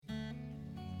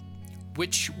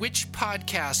Which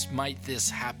podcast might this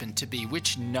happen to be?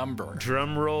 Which number?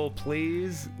 Drum roll,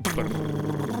 please.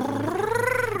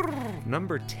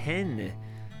 Number 10.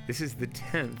 This is the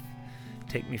 10th.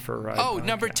 Take Me for a Ride. Oh, podcast.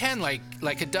 number 10,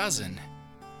 like a dozen.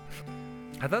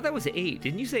 I thought that was 8.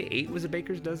 Didn't you say 8 was a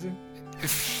baker's dozen? A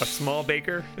small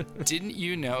baker? Didn't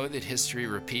you know that history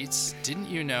repeats?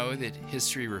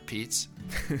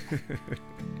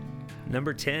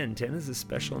 Number 10. 10 is a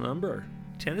special number.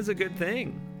 10 is a good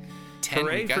thing. 10.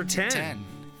 Hooray We got for to 10. 10.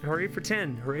 Hooray for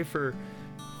 10. Hooray for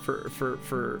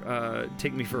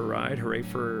Take Me for a Ride. Hooray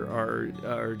for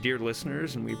our dear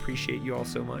listeners, and we appreciate you all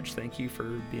so much. Thank you for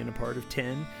being a part of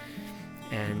 10.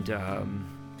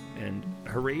 And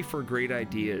hooray for great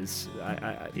ideas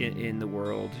in the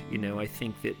world. You know, I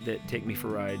think that Take Me for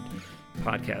a Ride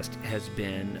podcast has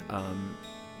been,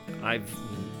 I've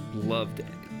loved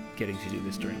getting to do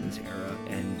this during this era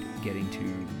and getting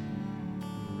to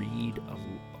read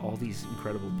all these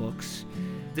incredible books.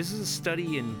 This is a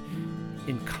study in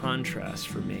contrast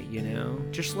for me, you know?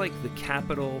 Just like the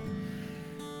Capitol,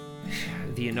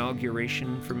 the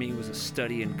inauguration for me was a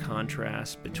study in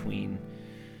contrast between,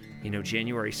 you know,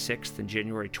 January 6th and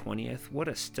January 20th. What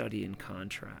a study in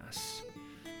contrast.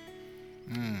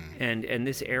 And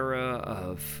this era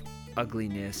of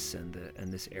ugliness and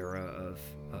this era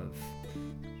of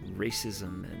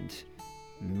racism and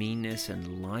meanness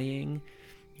and lying,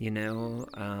 you know,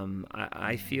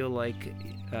 I feel like,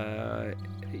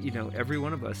 you know, every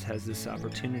one of us has this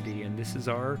opportunity, and this is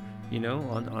our, you know,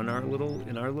 in our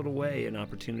little way, an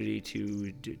opportunity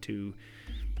to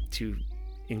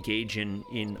engage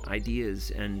in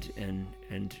ideas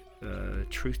and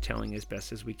truth telling as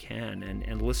best as we can,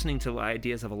 and listening to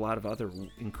ideas of a lot of other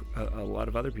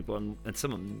people, and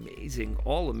some amazing.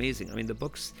 I mean, the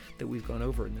books that we've gone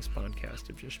over in this podcast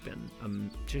have just been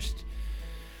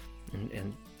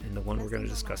and the one we're going to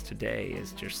discuss today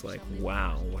is just like,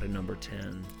 wow, what a number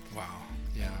 10. Wow,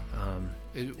 yeah.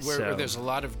 Where there's a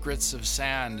lot of grits of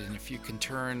sand, and if you can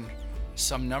turn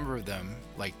some number of them,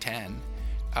 like 10,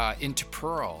 into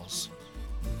pearls,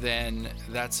 then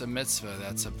that's a mitzvah,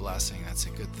 that's a blessing, that's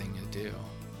a good thing to do.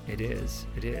 It is.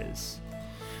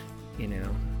 You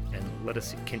know, and let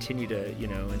us continue to, you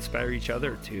know, inspire each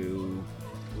other to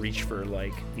reach for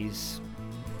like these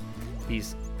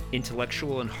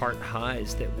intellectual and heart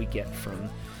highs that we get from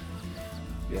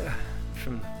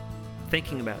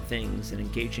thinking about things and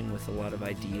engaging with a lot of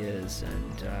ideas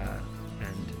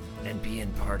and being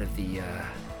part of the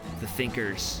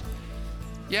thinkers.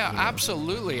 Yeah, you know?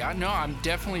 Absolutely. I know I'm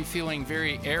definitely feeling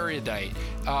very erudite.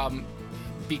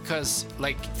 Because,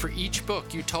 like, for each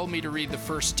book, you told me to read the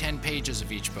first 10 pages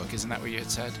of each book. Isn't that what you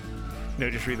had said? No,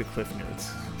 just read the cliff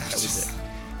notes. That was it.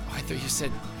 Oh, I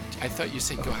thought you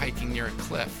said go hiking near a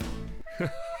cliff.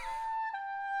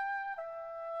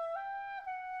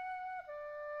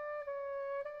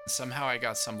 Somehow I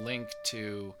got some link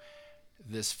to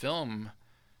this film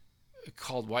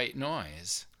called White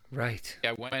Noise. Right.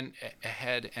 I went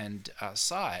ahead and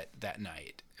saw it that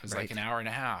night. It was like an hour and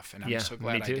a half, and I'm so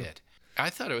glad I did. I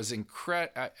thought it was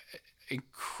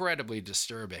incredibly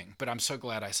disturbing, but I'm so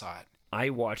glad I saw it.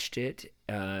 I watched it.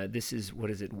 This is,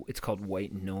 what is it? It's called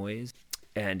White Noise,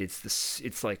 and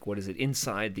it's like, what is it?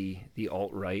 Inside the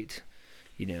alt-right,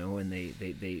 you know, and they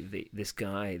this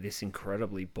guy, this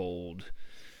incredibly bold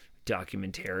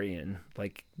documentarian,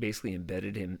 like basically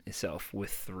embedded himself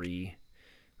with 3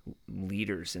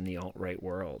 leaders in the alt-right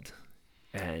world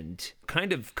and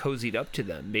kind of cozied up to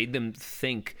them, made them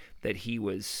think that he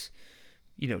was,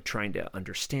 you know, trying to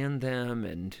understand them,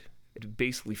 and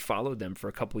basically followed them for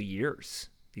a couple of years,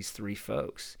 these 3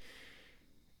 folks.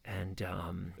 And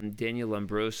Daniel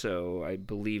Lombroso, I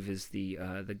believe, is the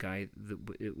guy,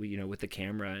 you know, with the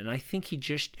camera. And I think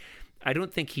I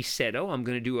don't think he said, oh, I'm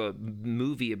going to do a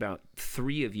movie about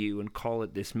 3 of you and call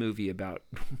it this movie about,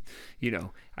 you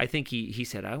know, I think he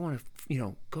said, I want to, you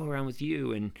know, go around with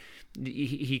you. And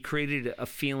he created a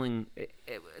feeling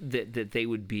that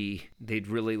they'd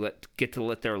really get to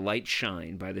let their light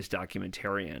shine by this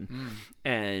documentarian.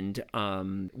 And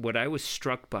what I was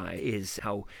struck by is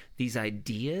how these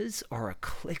ideas are a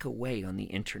click away on the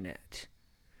internet.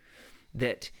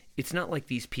 That it's not like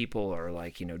these people are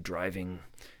like, you know, driving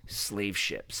slave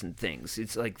ships and things.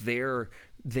 It's like they're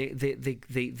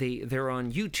they're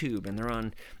on YouTube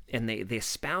and they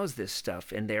espouse this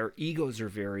stuff, and their egos are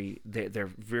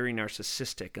they're very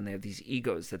narcissistic, and they have these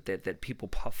egos that people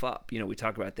puff up. We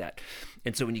talk about that.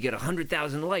 And so when you get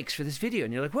 100,000 likes for this video,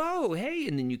 and you're like, whoa, hey,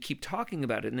 and then you keep talking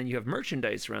about it, and then you have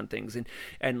merchandise around things,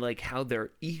 and like how their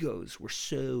egos were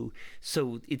so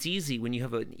it's easy when you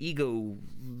have an ego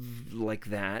like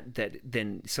that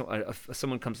then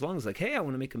someone comes along and is like, hey, I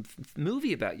want to make a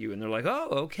movie about you, and they're like, oh,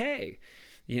 okay.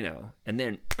 And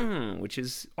then, which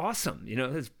is awesome.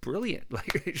 It's brilliant.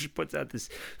 Like, it just puts out this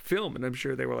film, and I'm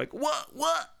sure they were like, what?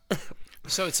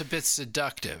 So it's a bit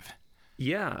seductive.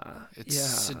 Yeah. It's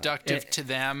seductive to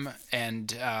them,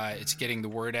 and it's getting the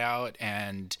word out,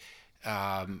 and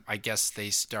I guess they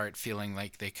start feeling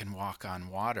like they can walk on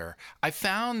water. I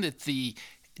found that the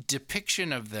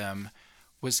depiction of them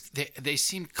was, they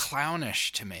seemed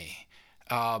clownish to me.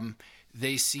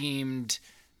 They seemed...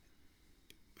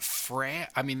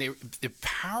 they're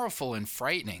powerful and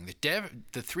frightening.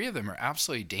 The three of them are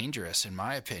absolutely dangerous, in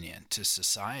my opinion, to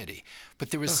society. But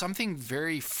there was something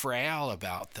very frail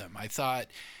about them. I thought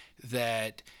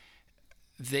that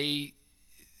they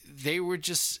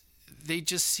just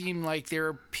seemed like they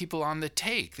were people on the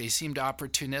take. They seemed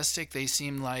opportunistic. They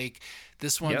seemed like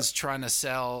this one's trying to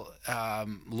sell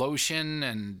lotion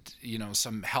and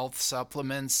some health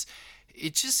supplements.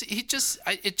 It just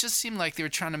seemed like they were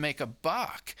trying to make a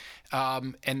buck.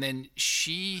 And then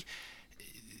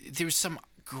there was some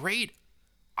great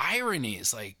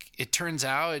ironies. Like, it turns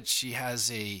out she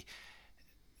has a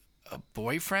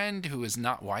boyfriend who is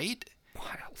not white.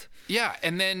 Wild. Yeah.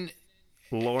 And then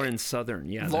Lauren Southern.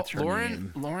 Yeah. That's her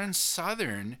name. Lauren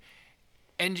Southern.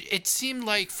 And it seemed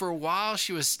like for a while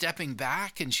she was stepping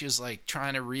back, and she was like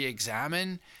trying to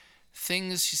re-examine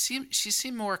things. She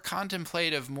seemed more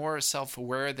contemplative, more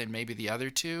self-aware than maybe the other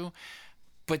two.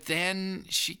 But then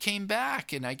she came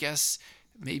back, and I guess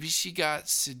maybe she got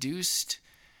seduced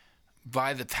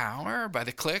by the power, by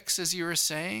the clicks, as you were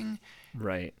saying.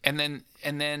 Right. And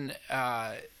then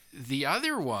the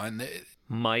other one,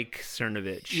 Mike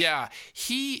Cernovich. Yeah,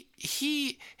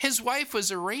 his wife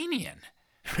was Iranian.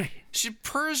 Right. She's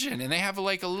Persian, and they have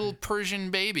like a little Persian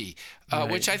baby,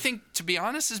 which I think, to be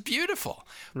honest, is beautiful.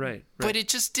 Right. But it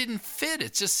just didn't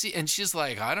fit. And she's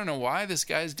like, I don't know why this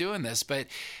guy's doing this, but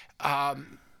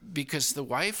because the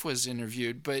wife was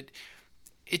interviewed, but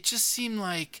it just seemed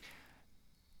like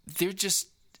they're just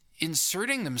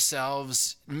inserting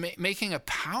themselves, making a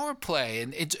power play.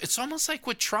 And it's almost like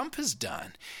what Trump has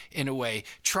done, in a way.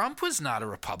 Trump was not a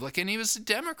Republican. He was a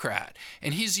Democrat.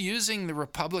 And he's using the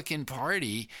Republican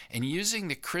Party and using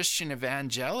the Christian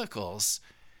evangelicals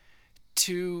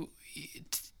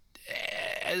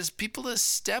as people to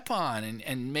step on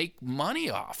and make money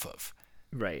off of.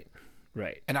 Right.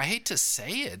 And I hate to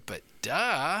say it, but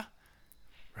duh.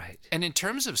 Right. And in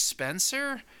terms of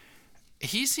Spencer,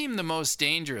 he seemed the most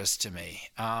dangerous to me.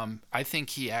 I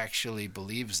think he actually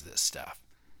believes this stuff.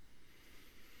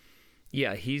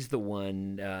 Yeah, he's the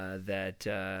one that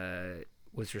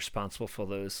was responsible for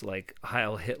those like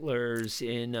Heil Hitlers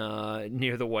in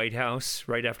near the White House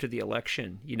right after the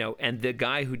election. And the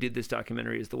guy who did this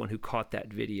documentary is the one who caught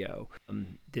that video.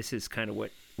 This is kind of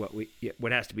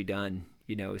what has to be done.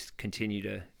 Is continue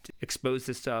to expose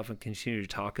this stuff and continue to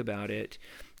talk about it,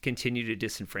 continue to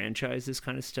disenfranchise this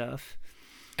kind of stuff.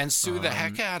 And sue the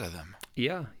heck out of them.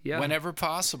 Yeah. Whenever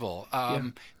possible.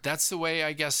 That's the way,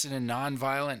 I guess, in a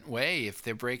nonviolent way, if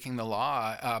they're breaking the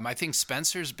law. I think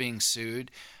Spencer's being sued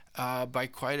by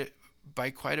quite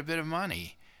a bit of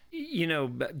money.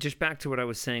 Just back to what I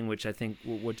was saying, which I think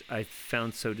what I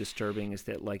found so disturbing is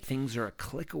that like things are a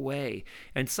click away,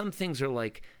 and some things are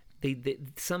like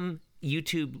some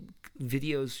YouTube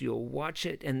videos, you'll watch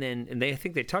it, and I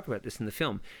think they talk about this in the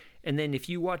film. And then if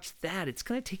you watch that, it's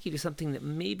going to take you to something that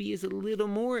maybe is a little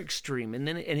more extreme. And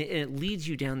then it leads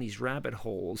you down these rabbit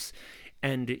holes.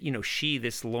 And,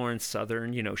 this Lauren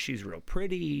Southern, she's real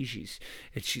pretty. She's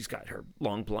got her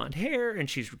long blonde hair, and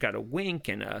she's got a wink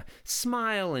and a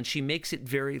smile, and she makes it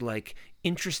very like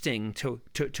interesting to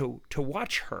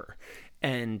watch her.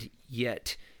 And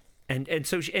yet, and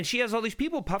so she has all these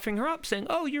people puffing her up, saying,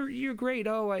 "Oh, you're great.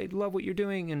 Oh, I love what you're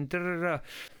doing," and da da da.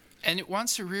 And it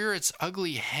wants to rear its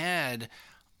ugly head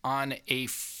on a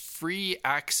free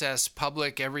access,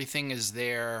 public, everything is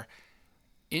there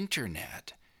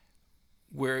internet,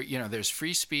 where there's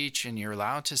free speech and you're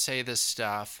allowed to say this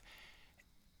stuff,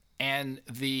 and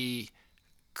the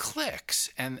clicks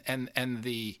and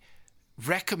the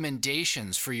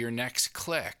recommendations for your next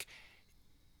click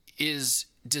is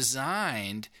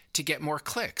designed to get more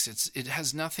clicks. It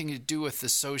has nothing to do with the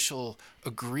social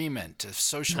agreement, the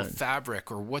social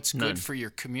fabric, or what's good for your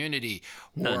community,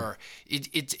 or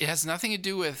it has nothing to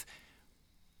do with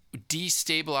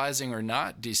destabilizing or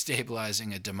not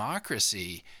destabilizing a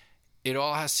democracy. It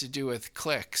all has to do with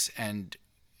clicks and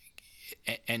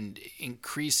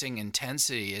increasing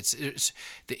intensity. It's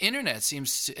the internet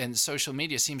and social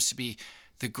media seems to be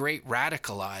the great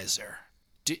radicalizer.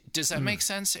 Does that make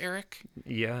sense, Eric?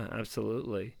 Yeah,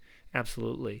 absolutely.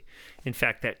 Absolutely. In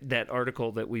fact, that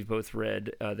article that we've both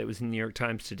read, that was in the New York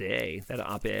Times today, that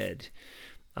op-ed,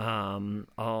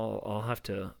 I'll have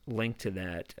to link to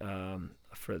that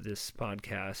for this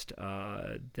podcast.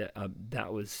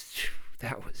 That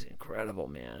was incredible,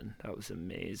 man. That was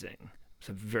amazing. It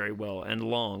was very well and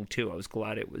long too. I was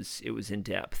glad it was in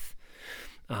depth.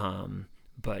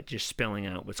 But just spelling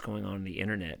out what's going on the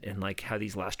internet and like how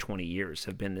these last 20 years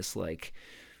have been this like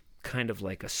kind of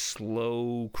like a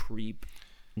slow creep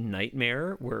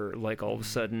nightmare where like all of a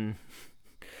sudden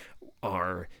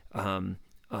our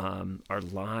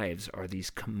lives are these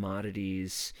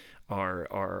commodities,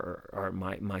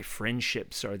 my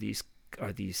friendships are these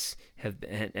have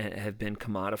been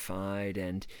commodified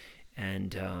and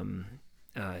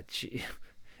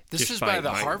this is by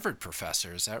the Harvard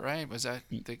professor, is that right? Was that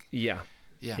Yeah.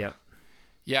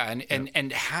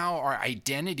 And how our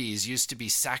identities used to be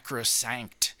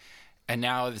sacrosanct, and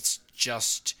now it's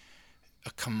just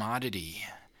a commodity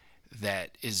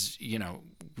that is,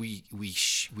 we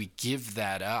give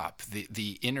that up.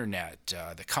 The internet,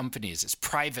 the companies, it's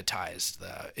privatized.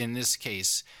 In this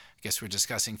case, I guess we're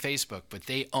discussing Facebook, but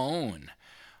they own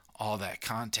all that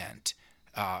content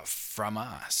from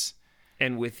us.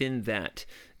 And within that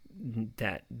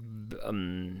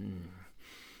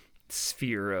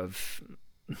sphere of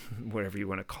whatever you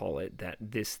want to call it, that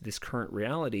this current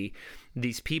reality,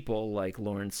 these people like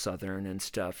Lawrence Southern and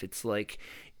stuff, it's like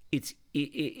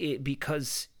it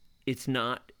because it's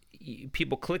not,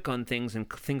 people click on things and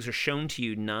things are shown to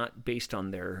you not based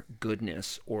on their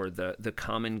goodness or the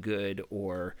common good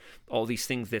or all these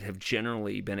things that have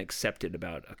generally been accepted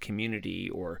about a community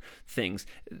or things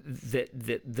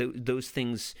those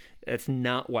things. That's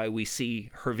not why we see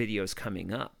her videos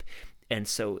coming up. And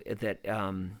so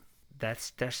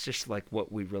that's just like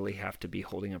what we really have to be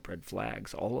holding up red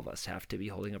flags. All of us have to be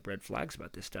holding up red flags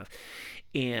about this stuff.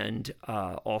 And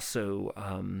also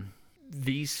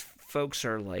these folks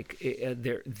are like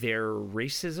their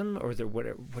racism or their what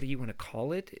do you want to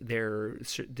call it? Their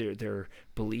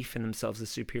belief in themselves as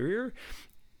superior.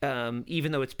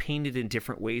 Even though it's painted in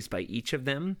different ways by each of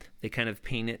them, they kind of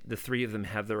paint it. The three of them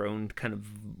have their own kind of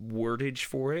wordage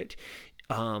for it.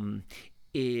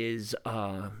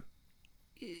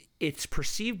 It's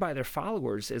perceived by their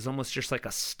followers as almost just like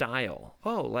a style.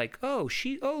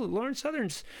 Lawrence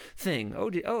Southern's thing.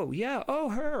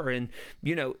 Her. And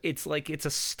it's like it's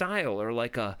a style or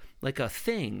like a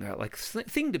thing, or like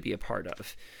thing to be a part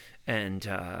of. And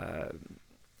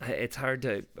it's hard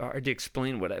to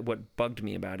explain what bugged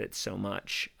me about it so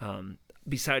much.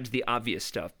 Besides the obvious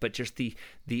stuff, but just the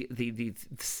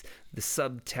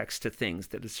subtext to things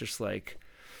that it's just like,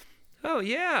 oh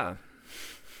yeah.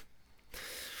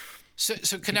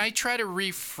 So can I try to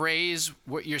rephrase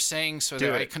what you're saying so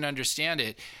that I can understand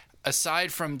it?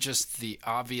 Aside from just the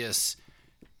obvious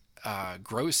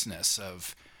grossness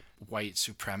of white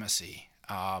supremacy,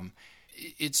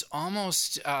 it's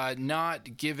almost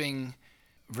not giving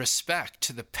respect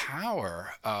to the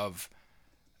power of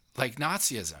like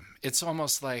Nazism. It's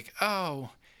almost like,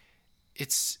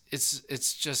 it's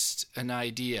just an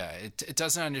idea. It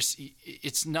doesn't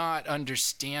it's not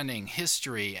understanding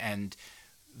history and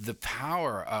the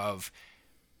power of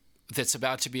that's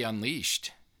about to be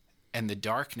unleashed, and the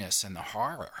darkness and the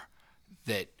horror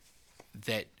that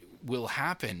will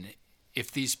happen if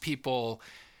these people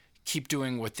keep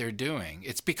doing what they're doing.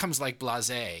 It becomes like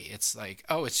blasé. It's like,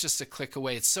 it's just a click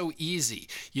away. It's so easy.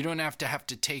 You don't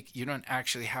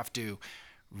actually have to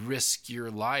risk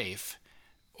your life,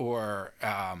 or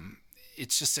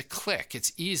it's just a click.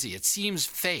 It's easy. It seems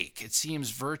fake. It seems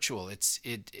virtual.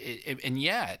 And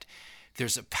yet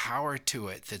there's a power to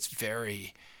it that's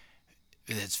very,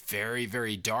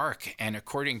 very dark. And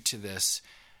according to this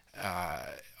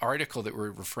article that we're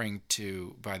referring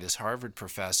to by this Harvard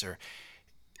professor,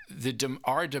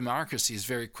 our democracy is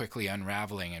very quickly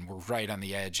unraveling, and we're right on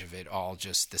the edge of it all,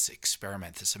 just this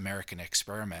experiment, this American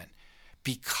experiment,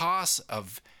 because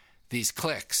of these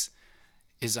clicks,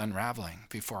 is unraveling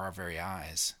before our very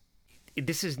eyes.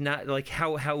 This is not like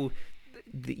how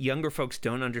the younger folks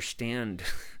don't understand.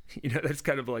 That's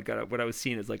kind of like what I was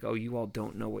seeing is like, you all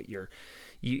don't know what you're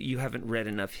you haven't read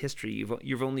enough history.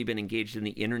 You've only been engaged in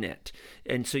the internet,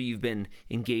 and so you've been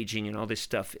engaging in all this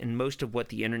stuff. And most of what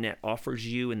the internet offers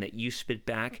you and that you spit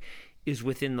back is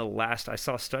within the last. I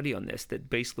saw a study on this that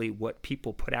basically what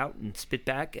people put out and spit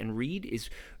back and read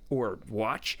or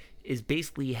watch is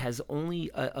basically has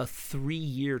only a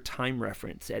 3-year time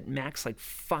reference, at max like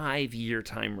 5-year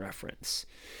time reference.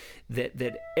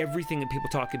 That everything that people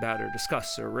talk about or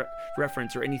discuss or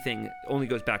reference or anything only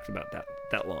goes back to about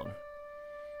that long.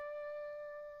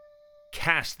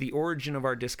 Caste: The Origin of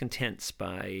Our Discontents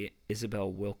by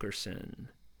Isabel Wilkerson.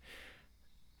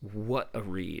 What a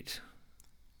read.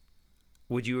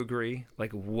 Would you agree?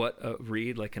 Like, what a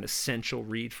read, like an essential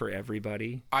read for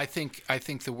everybody. I think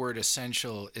the word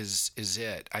essential is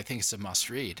it. I think it's a must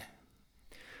read.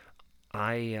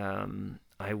 I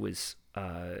was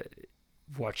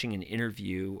watching an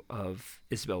interview of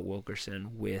Isabel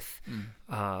Wilkerson with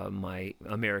my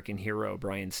American hero,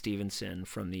 Brian Stevenson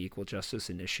from the Equal Justice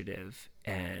Initiative.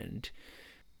 And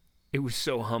it was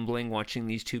so humbling watching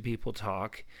these two people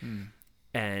talk.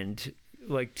 And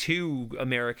like two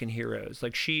American heroes.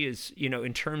 Like she is,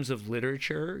 in terms of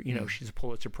literature, she's a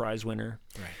Pulitzer Prize winner.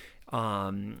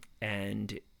 Right.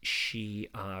 And she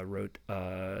wrote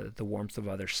The Warmth of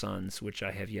Other Suns, which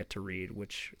I have yet to read,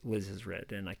 which Liz has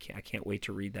read, and I can't wait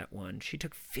to read that one. She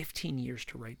took 15 years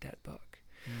to write that book.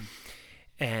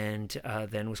 And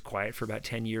then was quiet for about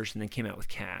 10 years and then came out with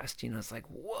Caste. It's like,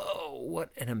 whoa, what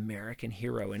an American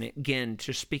hero. And again,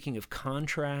 just speaking of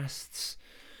contrasts,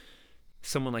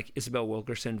 someone like Isabel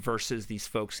Wilkerson versus these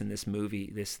folks in this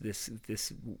movie,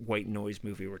 this White Noise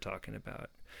movie we're talking about.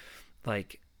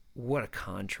 Like, what a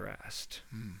contrast.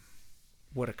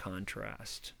 What a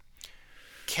contrast.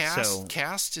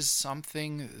 Caste is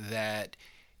something that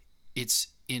it's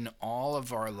in all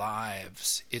of our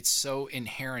lives. It's so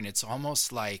inherent. It's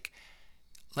almost like,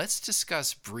 let's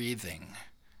discuss breathing.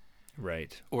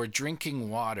 Right. Or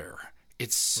drinking water.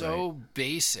 It's so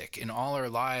basic in all our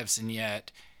lives, and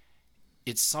yet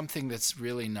it's something that's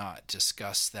really not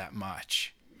discussed that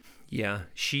much. Yeah,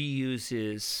 she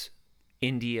uses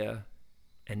India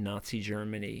and Nazi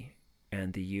Germany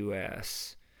and the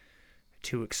U.S.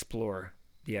 to explore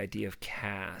the idea of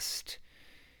caste.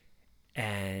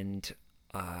 And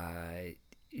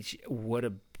what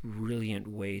a brilliant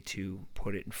way to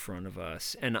put it in front of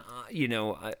us. And,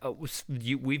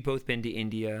 we've both been to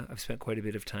India. I've spent quite a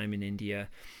bit of time in India.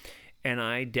 And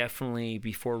I definitely,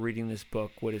 before reading this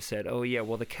book, would have said, oh, yeah,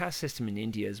 well, the caste system in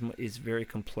India is very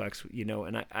complex,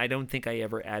 and I don't think I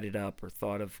ever added up or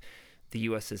thought of the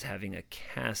U.S. as having a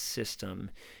caste system.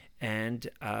 And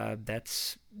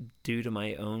that's due to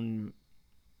my own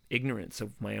ignorance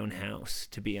of my own house,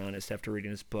 to be honest, after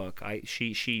reading this book.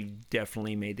 She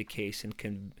definitely made the case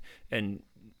and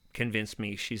convinced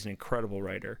me. She's an incredible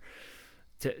writer.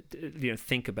 To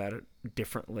think about it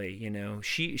differently.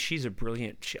 She's a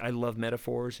brilliant. I love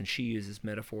metaphors, and she uses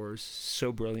metaphors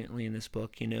so brilliantly in this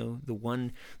book. The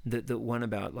one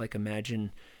about, like,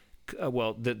 imagine,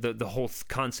 the whole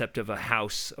concept of a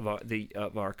house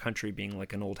of our country being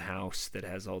like an old house that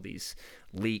has all these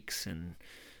leaks and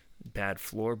bad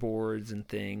floorboards and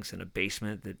things, and a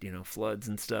basement that floods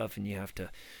and stuff, and you have to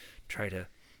try to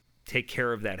take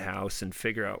care of that house and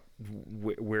figure out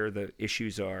where the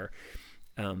issues are.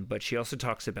 But she also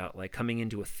talks about, like, coming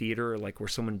into a theater, like where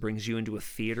someone brings you into a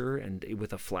theater and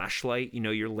with a flashlight,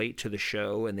 you're late to the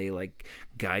show and they like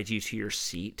guide you to your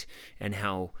seat, and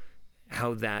how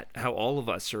all of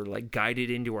us are like guided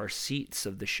into our seats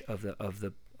of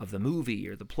the movie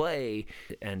or the play,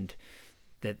 and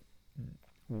that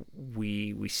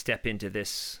we step into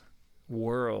this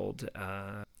world,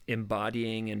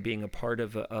 embodying and being a part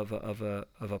of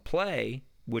a play.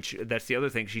 Which, that's the other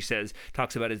thing she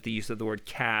talks about, is the use of the word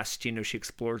caste. She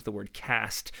explores the word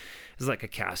caste as like a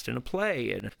cast in a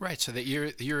play. Right, so that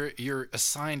you're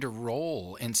assigned a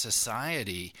role in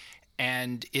society,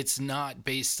 and it's not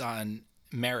based on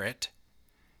merit.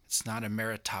 It's not a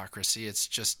meritocracy. It's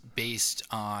just based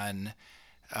on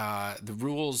the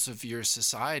rules of your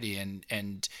society.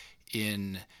 And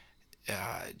in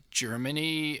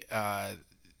Germany,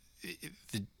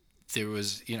 there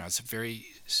was, it's a very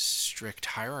strict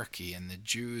hierarchy, and the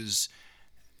Jews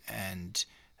and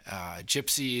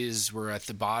gypsies were at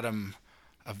the bottom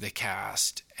of the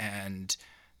caste, and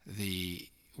the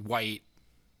white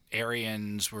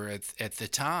Aryans were at the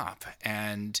top.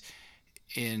 And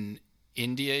in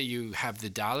India, you have the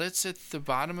Dalits at the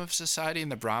bottom of society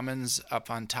and the Brahmins up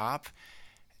on top.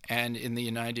 And in the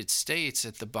United States,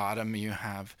 at the bottom, you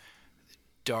have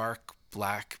dark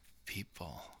black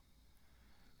people.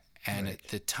 And at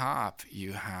the top,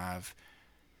 you have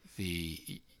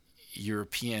the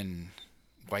European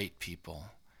white people.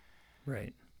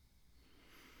 Right.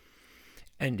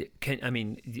 And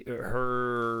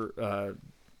her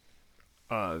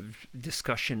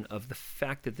discussion of the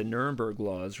fact that the Nuremberg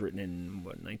Laws, written in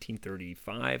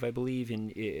 1935, I believe,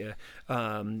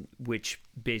 which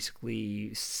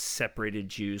basically separated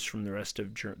Jews from the rest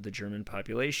of the German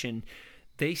population,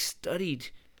 they studied,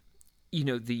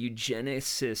 the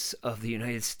eugenesis of the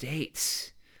United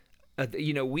States.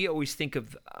 We always think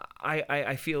of,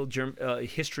 I feel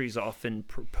history is often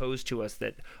proposed to us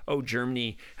that,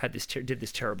 Germany did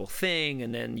this terrible thing,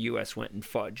 and then the U.S. went and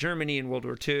fought Germany in World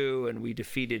War II, and we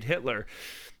defeated Hitler,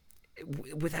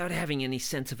 without having any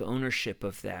sense of ownership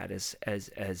of that as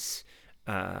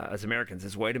Americans,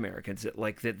 as white Americans.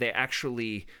 Like that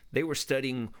they were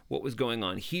studying what was going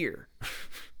on here.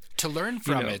 To learn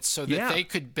from it, so that they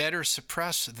could better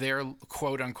suppress their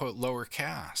quote unquote lower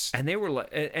caste. And they were like,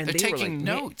 and they're taking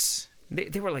notes.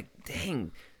 They were like,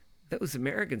 dang, those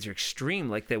Americans are extreme.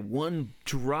 Like the one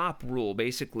drop rule,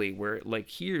 basically, where like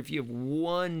here, if you have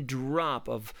one drop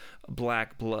of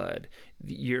black blood,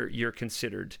 you're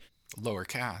considered lower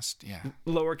caste. Yeah,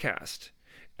 lower caste,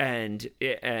 and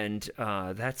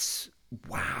that's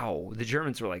wow. The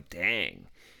Germans were like, dang.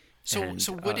 So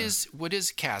what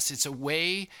is caste? It's a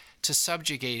way to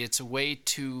subjugate. It's a way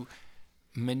to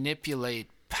manipulate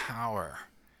power.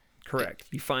 Correct.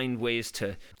 You find ways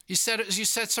to. You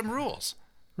set some rules.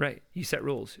 Right. You set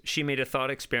rules. She made a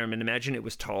thought experiment. Imagine it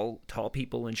was tall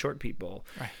people and short people,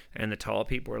 right. And the tall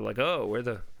people were like, "Oh, we're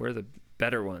the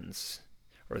better ones,"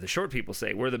 or the short people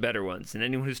say, "We're the better ones," and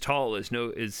anyone who's tall has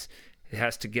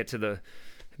to get to the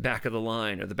back of the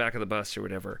line or the back of the bus or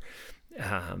whatever.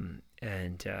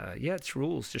 It's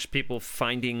rules. Just people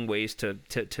finding ways to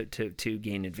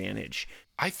gain advantage.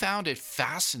 I found it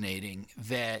fascinating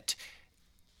that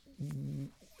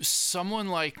someone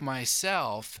like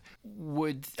myself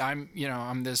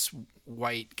I'm this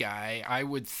white guy. I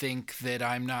would think that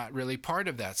I'm not really part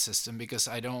of that system because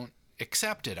I don't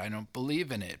accept it. I don't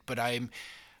believe in it. But I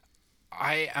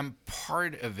am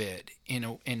part of it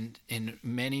in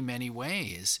many, many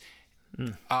ways,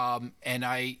 and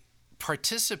I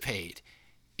participate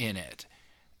in it.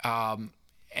 And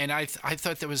I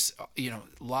thought there was a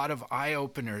lot of eye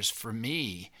openers for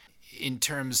me in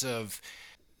terms of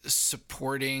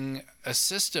supporting a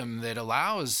system that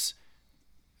allows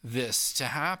this to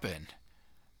happen.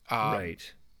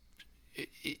 Right.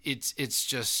 It's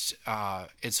just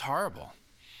it's horrible.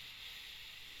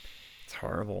 It's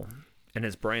horrible. And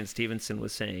as Brian Stevenson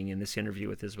was saying in this interview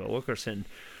with Isabel Wilkerson,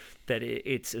 that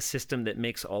it's a system that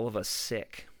makes all of us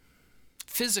sick.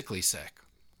 Physically sick.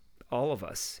 All of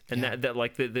us. And that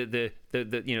like the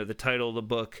the title of the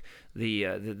book,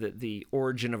 the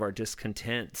origin of our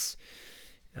discontents.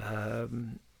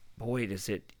 Boy, does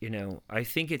it, I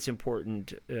think it's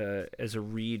important as a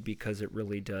read because it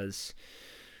really does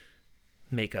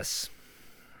make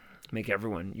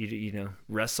everyone,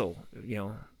 wrestle.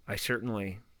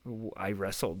 I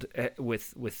wrestled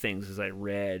with things as I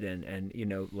read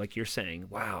and like you're saying,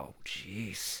 wow,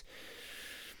 geez,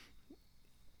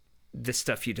 this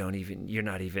stuff you're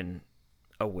not even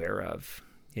aware of,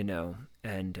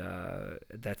 and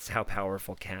that's how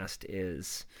powerful caste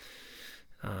is.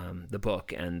 The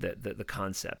book and the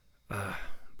concept.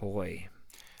 Boy.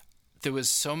 There was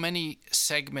so many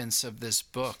segments of this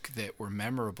book that were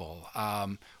memorable.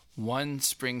 One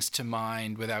springs to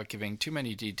mind without giving too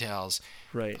many details.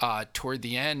 Right. Toward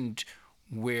the end,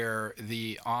 where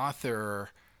the author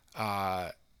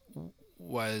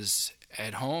was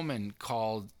at home and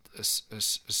called a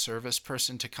service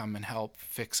person to come and help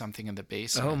fix something in the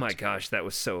basement. Oh my gosh,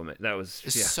 it's so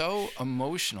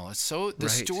emotional. The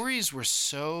stories were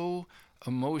so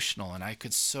emotional, and I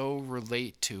could so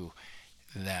relate to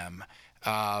them.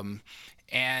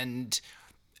 And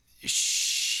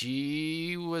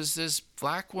she was this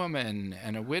black woman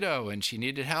and a widow, and she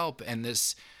needed help, and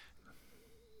this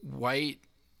white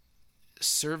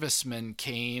serviceman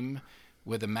came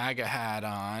with a MAGA hat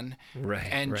on,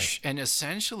 and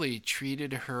essentially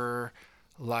treated her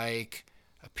like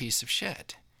a piece of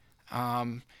shit.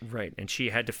 Right, and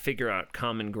she had to figure out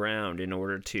common ground in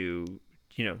order to,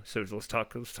 So let's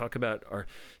talk about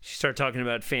She started talking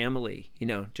about family.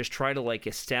 Just try to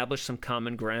establish some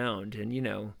common ground, and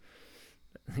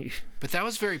But that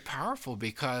was very powerful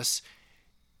because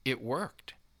it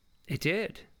worked. It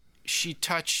did. She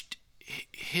touched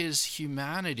his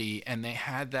humanity, and they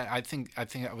had that. I think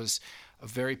that was a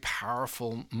very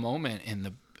powerful moment in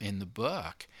the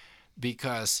book,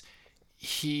 because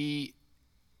he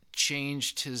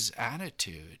changed his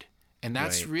attitude, and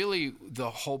that's really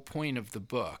the whole point of the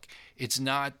book. It's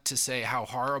not to say how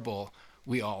horrible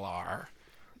we all are.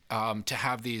 to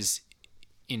have these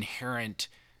inherent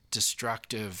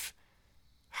destructive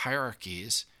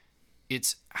hierarchies.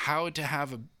 It's how to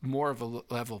have more of a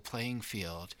level playing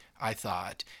field, I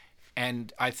thought.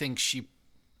 And I think she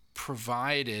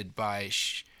provided by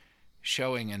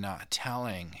showing and not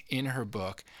telling in her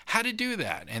book how to do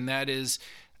that. And that is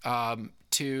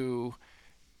to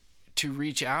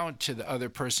reach out to the other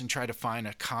person, try to find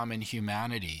a common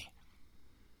humanity.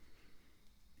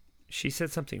 She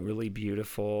said something really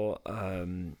beautiful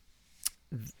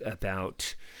about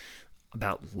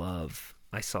love.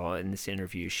 I saw in this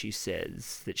interview, she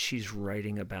says that she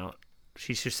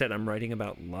just said, I'm writing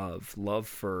about love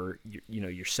for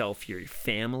yourself, your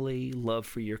family, love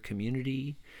for your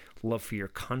community, love for your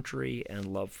country, and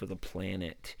love for the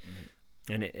planet. Mm-hmm.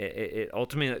 And it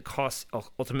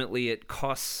ultimately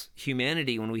costs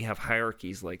humanity when we have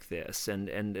hierarchies like this,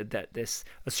 and that this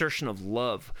assertion of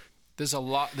love. There's a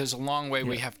long way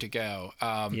we have to go.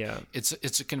 It's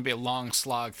going to be a long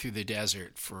slog through the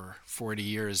desert for 40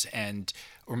 years,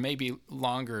 or maybe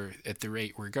longer at the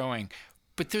rate we're going.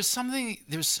 But there's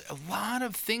a lot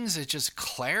of things that just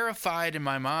clarified in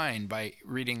my mind by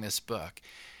reading this book.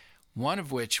 One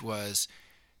of which was,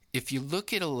 if you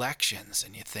look at elections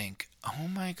and you think, oh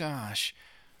my gosh,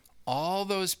 all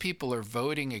those people are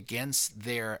voting against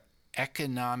their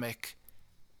economic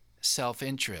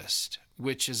self-interest,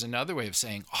 which is another way of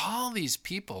saying all these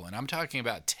people, and I'm talking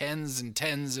about tens and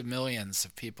tens of millions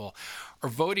of people, are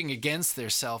voting against their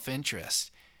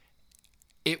self-interest,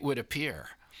 it would appear.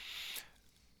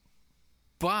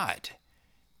 But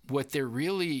what they're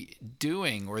really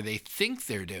doing, or they think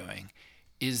they're doing,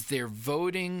 is they're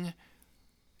voting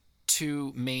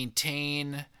to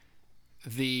maintain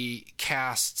the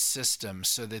caste system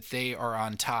so that they are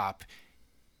on top.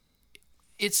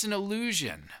 It's an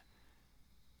illusion,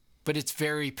 but it's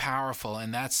very powerful,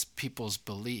 and that's people's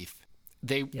belief.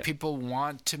 People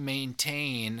want to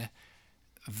maintain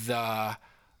the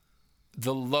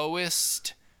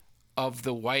lowest of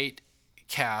the white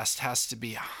caste has to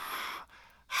be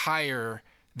higher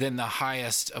than the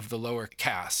highest of the lower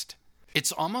caste.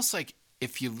 It's almost like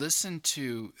if you listen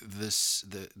to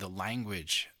the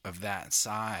language of that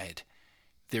side,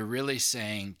 they're really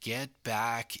saying, get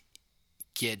back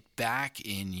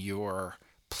in your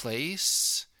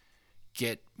place.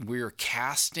 We're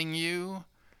casting you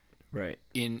right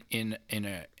in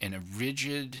a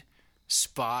rigid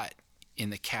spot in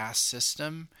the caste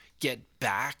system. Get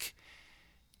back.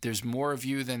 There's more of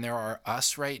you than there are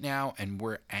us right now, and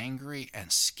we're angry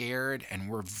and scared and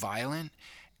we're violent,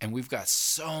 and we've got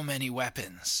so many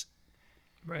weapons.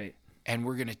 Right. And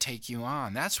we're going to take you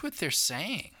on. That's what they're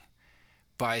saying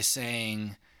by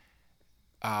saying,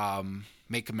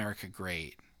 make America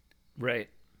great. Right.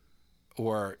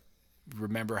 Or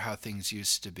remember how things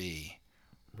used to be.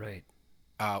 Right.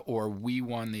 Or we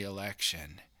won the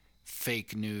election.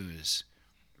 Fake news.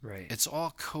 Right. It's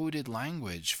all coded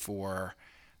language for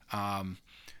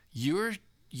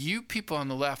you people on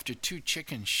the left are too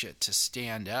chicken shit to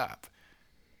stand up.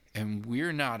 And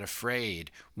we're not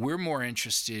afraid. We're more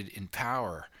interested in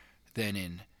power than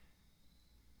in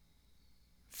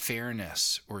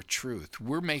fairness or truth.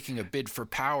 We're making a bid for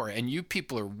power, and you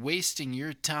people are wasting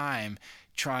your time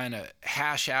trying to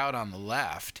hash out on the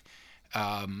left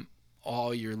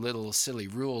all your little silly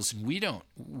rules. And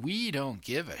we don't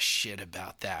give a shit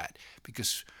about that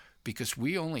because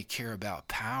we only care about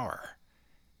power.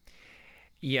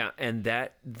 Yeah, and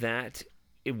that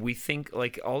we think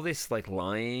like all this like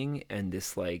lying and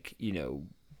this like,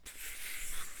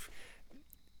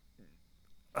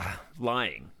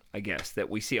 lying, I guess, that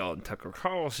we see on Tucker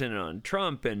Carlson and on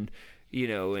Trump and,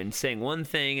 and saying one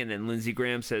thing and then Lindsey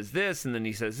Graham says this and then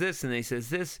he says this and then he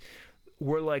says this.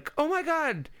 We're like, oh my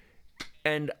God.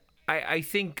 And I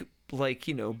think like,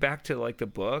 back to like the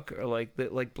book or like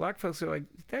black folks are like,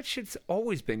 that shit's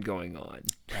always been going on.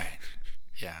 Right.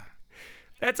 Yeah.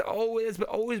 That's always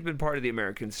been part of the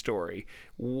American story.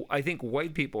 I think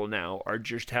white people now are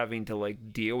just having to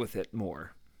like deal with it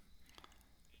more,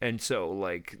 and so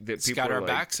like that it's people got our like,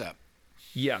 backs up.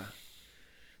 Yeah,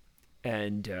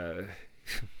 and it's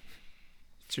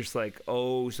just like,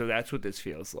 oh, so that's what this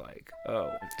feels like.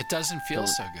 Oh, it doesn't feel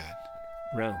so good.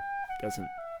 No, it doesn't.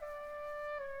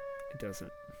 It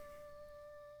doesn't.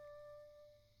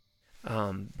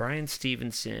 Brian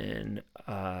Stevenson.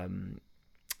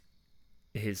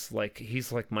 He's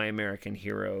like my American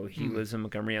hero. He lives in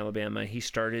Montgomery, Alabama. He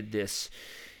started this.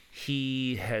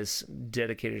 He has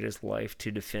dedicated his life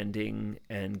to defending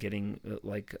and getting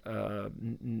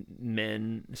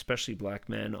men, especially black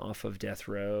men, off of death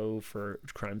row for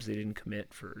crimes they didn't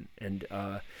commit.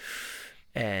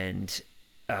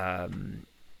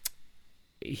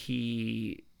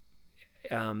 he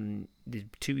 2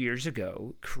 years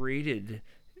ago created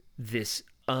this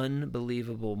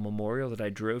unbelievable memorial that I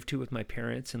drove to with my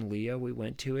parents and Leah. We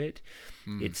went to it.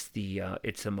 It's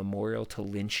a memorial to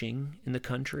lynching in the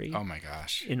country. Oh my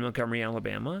gosh! In Montgomery,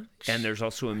 Alabama, and there's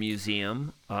also a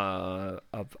museum about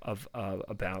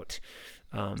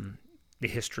the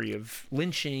history of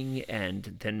lynching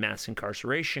and then mass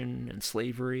incarceration and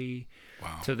slavery.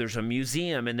 Wow! So there's a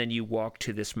museum, and then you walk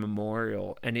to this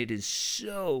memorial, and it is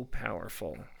so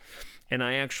powerful. And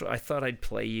I thought I'd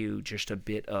play you just a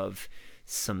bit of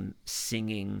some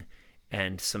singing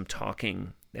and some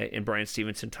talking, and Brian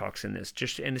Stevenson talks in this.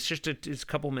 It's a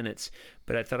couple minutes,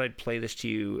 but I thought I'd play this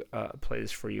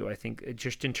for you. I think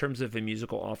just in terms of a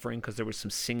musical offering, because there was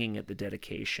some singing at the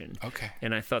dedication. Okay.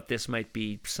 And I thought this might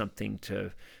be something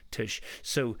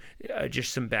so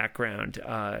just some background,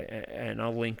 and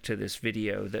I'll link to this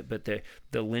video. But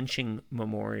the lynching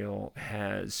memorial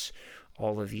has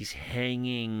all of these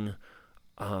hanging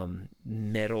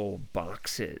metal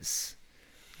boxes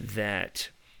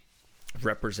that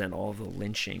represent all the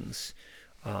lynchings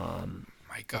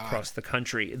across the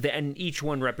country, and each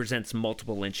one represents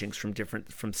multiple lynchings from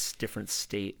different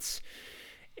states.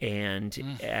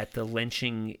 And at the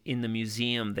lynching in the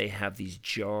museum, they have these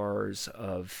jars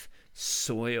of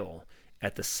soil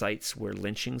at the sites where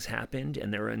lynchings happened,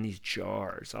 and they're in these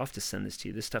jars. I'll have to send this to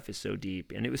you. This stuff is so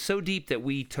deep, and it was so deep that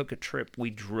we took a trip.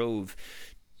 We drove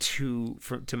to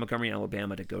Montgomery,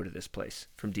 Alabama, to go to this place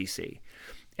from D.C.,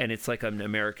 and it's like an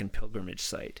American pilgrimage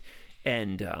site.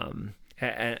 And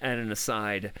an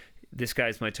aside, this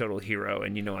guy's my total hero,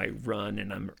 and I run,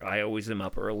 and I always am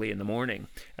up early in the morning,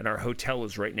 and our hotel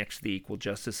is right next to the Equal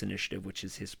Justice Initiative, which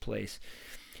is his place,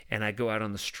 and I go out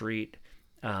on the street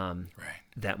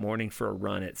that morning for a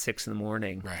run at 6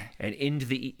 a.m, and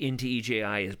into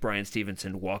EJI is Brian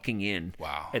Stevenson walking in.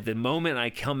 Wow! At the moment I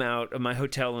come out of my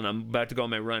hotel and I'm about to go on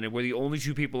my run, and we're the only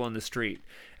two people on the street.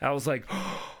 I was like,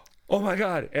 oh my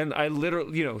God! And I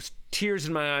literally, tears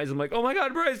in my eyes. I'm like, oh my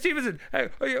God, Brian Stevenson! Hey,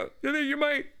 you're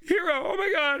my hero! Oh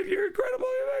my God, you're incredible!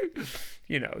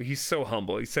 He's so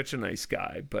humble. He's such a nice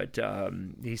guy, but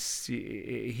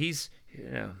he's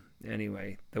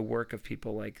anyway, the work of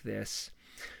people like this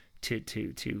to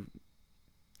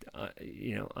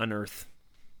unearth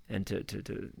and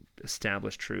to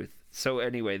establish truth. So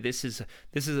anyway, this is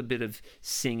a bit of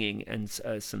singing and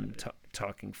some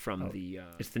talking from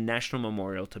it's the National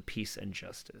Memorial to Peace and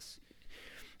Justice,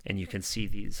 and you can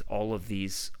see all of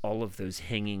those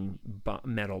hanging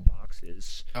metal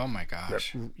boxes. Oh my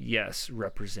gosh!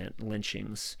 Represent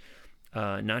lynchings,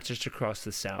 not just across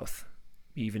the South,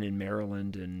 even in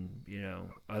Maryland and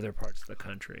other parts of the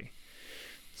country.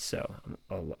 So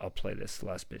I'll play this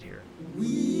last bit here.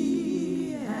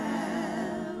 We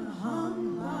have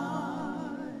hung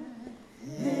our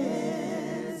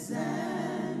heads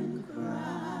and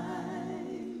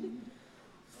cried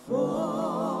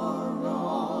for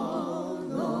all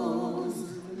those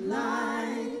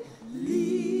like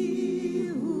Lee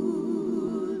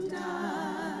who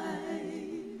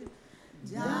died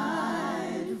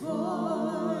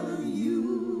for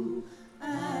you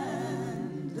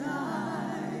and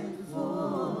died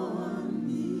for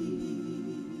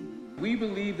me. We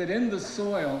believe that in the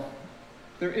soil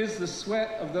there is the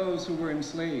sweat of those who were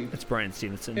enslaved. That's Brian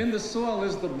Stevenson. In the soil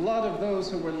is the blood of those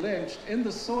who were lynched. In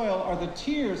the soil are the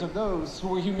tears of those who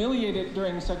were humiliated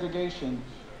during segregation.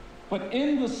 But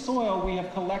in the soil we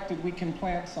have collected, we can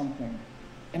plant something,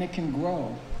 and it can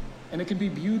grow, and it can be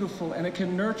beautiful, and it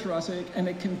can nurture us, and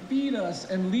it can feed us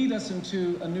and lead us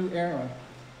into a new era.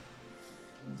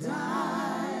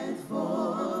 Died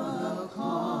for the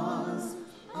cause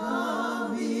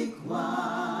of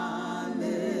equality,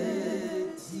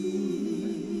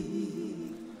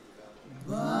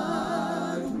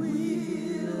 but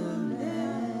we'll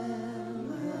never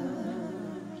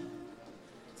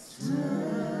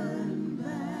turn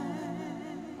back.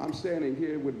 I'm standing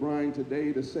here with Brian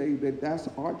today to say that that's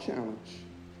our challenge.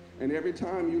 And every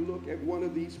time you look at one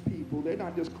of these people, they're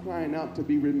not just crying out to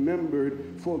be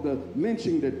remembered for the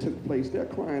lynching that took place. They're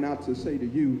crying out to say to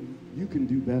you, you can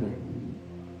do better.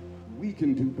 We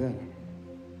can do better.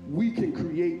 We can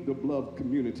create the beloved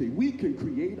community. We can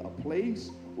create a place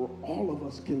where all of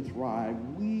us can thrive.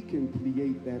 We can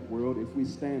create that world if we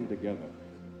stand together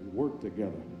and work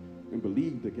together and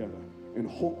believe together and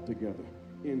hope together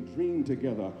and dream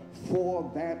together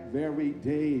for that very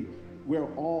day where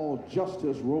all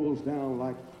justice rolls down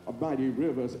like a mighty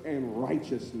rivers and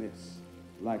righteousness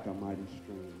like a mighty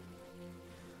stream.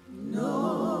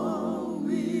 No,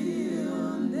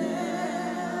 we'll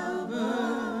never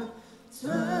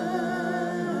turn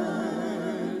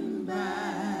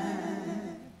back.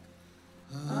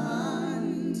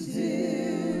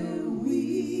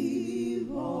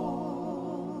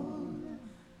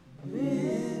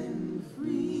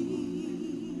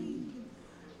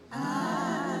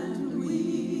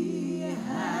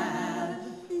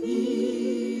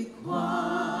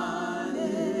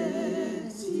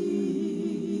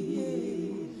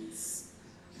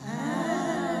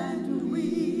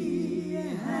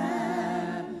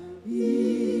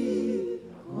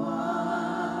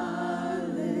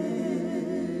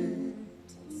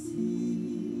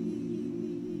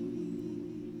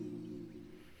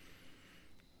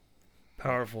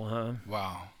 Powerful, huh?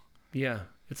 Wow. Yeah,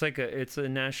 it's a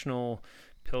national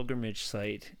pilgrimage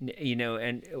site,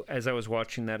 And as I was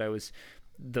watching that,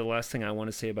 the last thing I want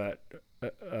to say about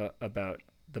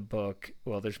the book.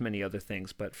 Well, there's many other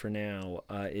things, but for now,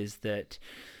 is that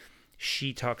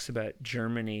she talks about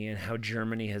Germany and how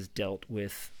Germany has dealt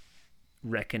with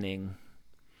reckoning,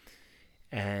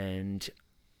 and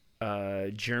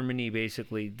Germany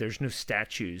basically, there's no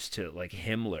statues to like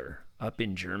Himmler up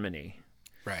in Germany.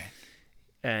 Right.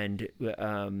 And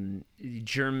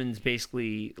Germans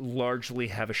basically largely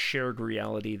have a shared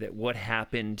reality that what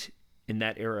happened in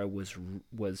that era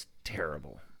was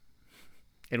terrible,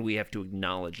 and we have to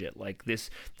acknowledge it. Like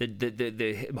this,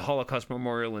 the Holocaust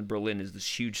Memorial in Berlin is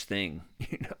this huge thing,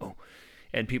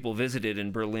 and people visited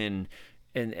in Berlin,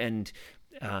 and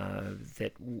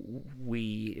that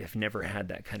we have never had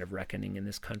that kind of reckoning in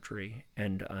this country,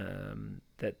 and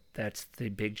that's the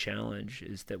big challenge,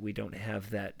 is that we don't have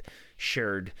that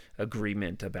shared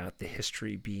agreement about the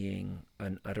history being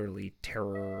an utterly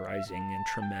terrorizing and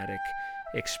traumatic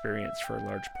experience for a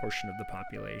large portion of the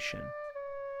population.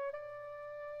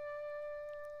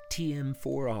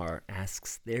 TM4R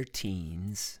asks their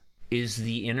teens, is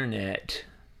the internet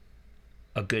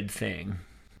a good thing?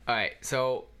 All right,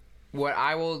 so what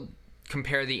I will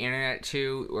compare the internet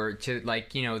to, or to,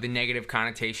 like, the negative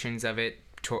connotations of it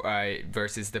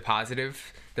versus the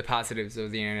positives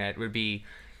of the internet would be,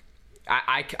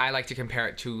 I like to compare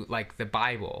it to like the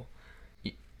Bible.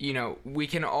 We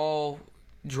can all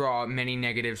draw many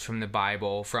negatives from the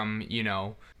Bible, from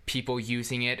people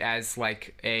using it as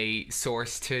like a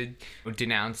source to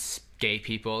denounce gay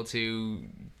people, to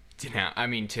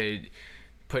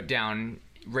put down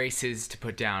races, to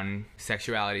put down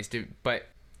sexualities, but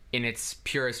in its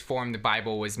purest form, the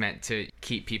Bible was meant to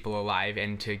keep people alive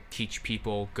and to teach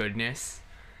people goodness.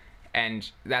 And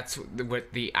that's what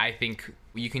I think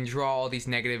you can draw all these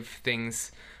negative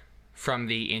things from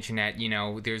the internet.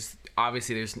 There's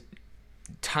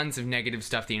tons of negative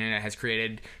stuff the internet has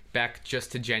created. Back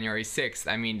just to January 6th,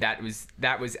 I mean, that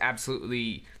was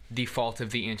absolutely the fault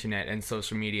of the internet and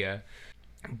social media.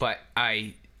 But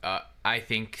I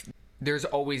think there's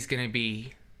always going to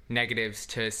be negatives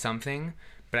to something,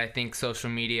 but I think social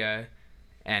media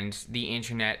and the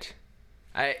internet,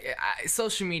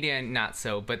 social media not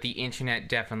so, but the internet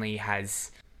definitely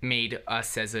has made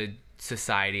us as a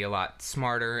society a lot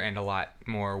smarter and a lot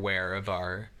more aware of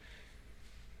our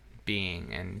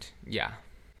being, and yeah.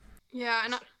 Yeah,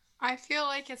 and I feel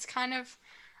like it's kind of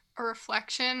a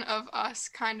reflection of us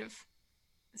kind of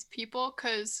as people,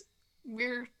 because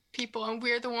we're people and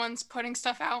we're the ones putting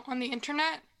stuff out on the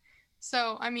internet.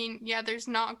 So, I mean, yeah, there's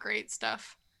not great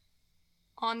stuff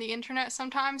on the internet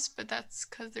sometimes, but that's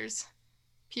because there's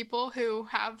people who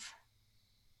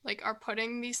are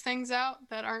putting these things out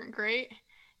that aren't great.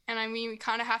 And I mean, we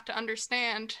kind of have to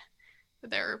understand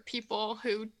that there are people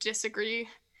who disagree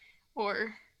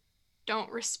or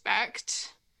don't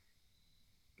respect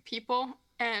people,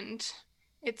 and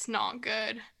it's not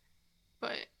good.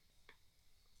 But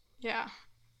yeah,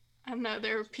 I know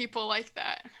there are people like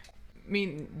that. I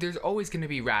mean, there's always going to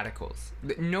be radicals.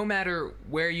 No matter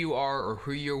where you are or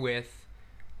who you're with,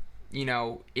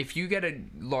 if you get a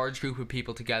large group of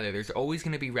people together, there's always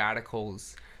going to be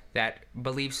radicals that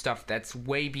believe stuff that's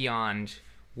way beyond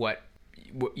what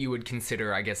you would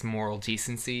consider, I guess, moral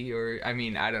decency, or I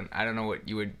mean, I don't know what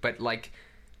you would, but like,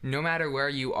 no matter where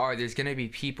you are, there's going to be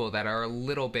people that are a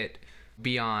little bit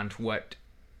beyond what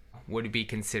would be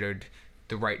considered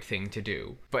the right thing to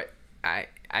do. But I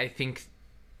think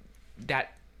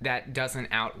that doesn't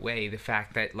outweigh the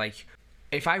fact that, like,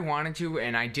 if I wanted to,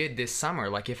 and I did this summer,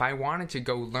 like if I wanted to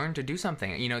go learn to do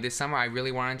something, this summer I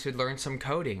really wanted to learn some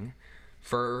coding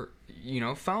for,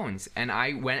 phones, and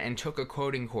I went and took a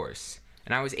coding course,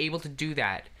 and I was able to do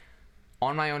that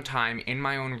on my own time in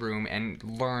my own room and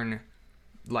learn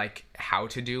like how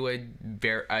to do a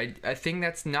thing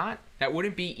that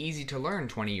wouldn't be easy to learn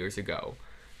 20 years ago,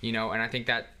 and I think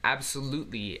that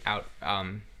absolutely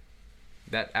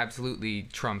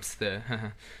trumps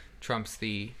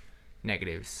the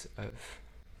negatives of.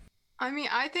 I mean,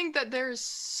 I think that there's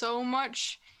so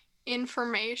much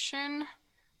information,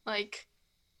 like,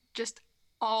 just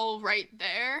all right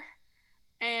there,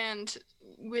 and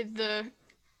with the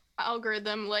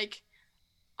algorithm, like,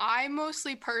 I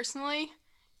mostly personally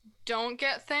don't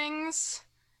get things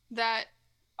that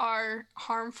are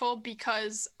harmful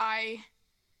because I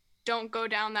don't go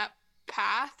down that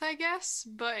path, I guess.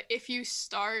 But if you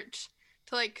start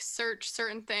to like search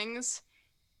certain things,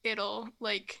 it'll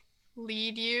like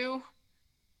lead you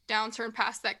down certain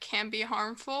paths that can be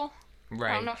harmful.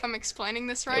 Right. I don't know if I'm explaining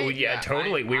this right. Oh yeah,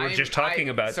 totally. We were just talking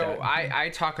about so that. I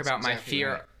talk about my exactly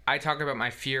fear. right. I talk about my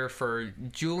fear for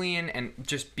Julian, and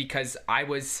just because I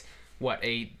was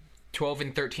a 12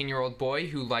 and 13-year-old boy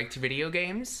who liked video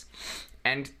games,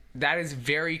 and that is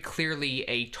very clearly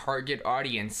a target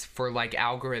audience for like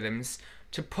algorithms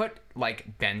to put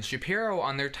like Ben Shapiro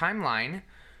on their timeline,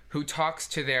 who talks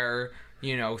to their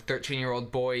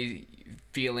 13-year-old boy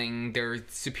feeling their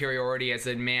superiority as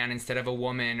a man instead of a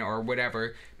woman or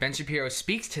whatever. Ben Shapiro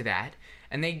speaks to that,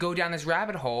 and they go down this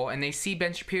rabbit hole, and they see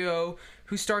Ben Shapiro,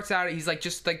 who starts out, he's like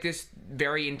just like this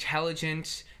very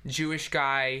intelligent Jewish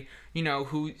guy,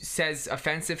 who says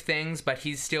offensive things, but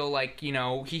he's still like,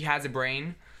 he has a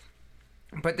brain.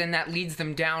 But then that leads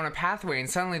them down a pathway, and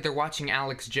suddenly they're watching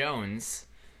Alex Jones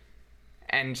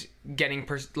and getting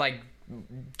brainwashed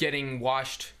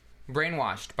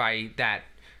by that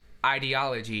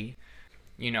ideology.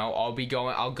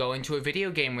 I'll go into a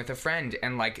video game with a friend,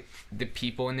 and like the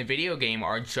people in the video game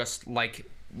are just like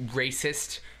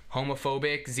racist,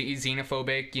 homophobic,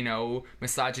 xenophobic,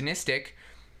 misogynistic.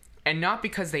 And not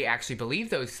because they actually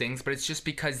believe those things, but it's just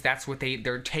because that's what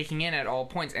they're taking in at all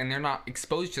points, and they're not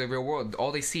exposed to the real world.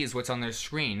 All they see is what's on their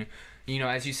screen.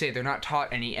 As you say, they're not taught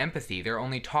any empathy. They're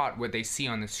only taught what they see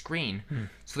on the screen.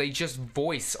 So they just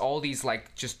voice all these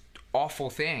like just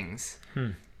awful things.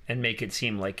 And make it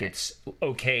seem like it's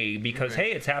okay because,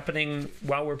 hey, it's happening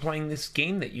while we're playing this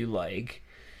game that you like.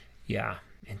 Yeah.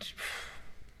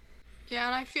 Yeah,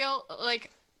 and I feel like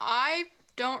I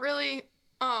don't really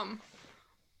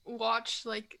watch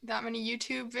like that many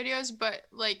YouTube videos, but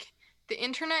like the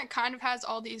internet kind of has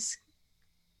all these,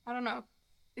 I don't know,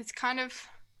 it's kind of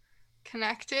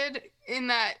connected in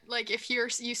that like if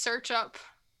you search up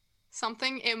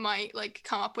something, it might like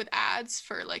come up with ads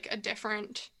for like a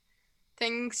different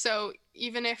thing. So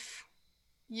even if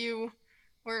you're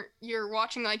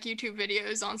watching like YouTube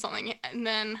videos on something and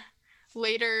then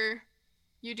later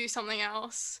you do something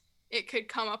else, it could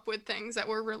come up with things that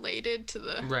were related to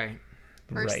the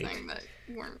first thing that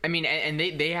weren't. I mean, and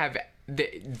they have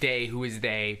they who is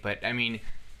they, but I mean,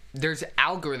 there's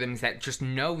algorithms that just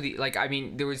know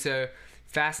there was a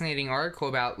fascinating article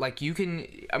about like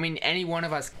any one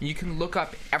of us, you can look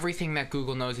up everything that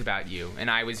Google knows about you, and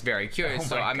I was very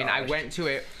curious. I went to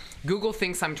it. Google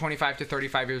thinks I'm 25 to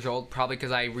 35 years old, probably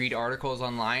because I read articles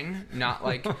online, not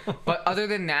like. But other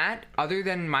than that, other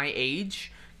than my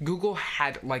age, Google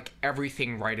had like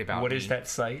everything right about me. What is that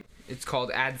site? It's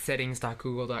called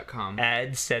adsettings.google.com.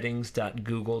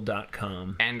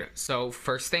 Adsettings.google.com. And so,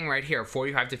 first thing right here,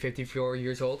 45 to 54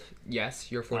 years old.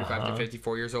 Yes, you're 45 to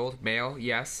 54 years old. Male,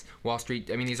 yes. Wall Street,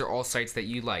 these are all sites that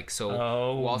you like. So,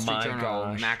 Wall Street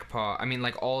Journal, MacPaw,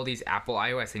 like all these Apple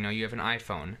iOS. They know you have an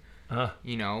iPhone.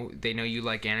 They know you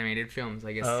like animated films,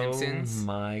 like Simpsons. Oh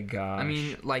my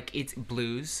gosh. It's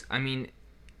blues.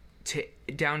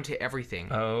 Down to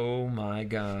everything. Oh my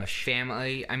gosh.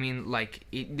 Family.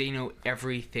 They know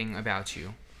everything about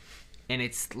you, and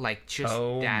it's like just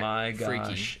that my gosh.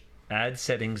 Freaky.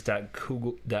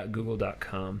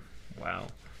 Adsettings.google.com. Wow.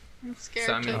 I'm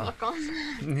scared to look on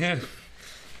that. Yeah.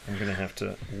 I'm gonna have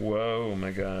to. Whoa, my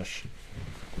gosh.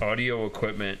 Audio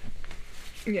equipment.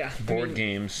 Yeah. Board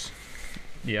games.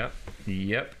 Yep.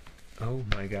 Oh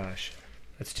my gosh.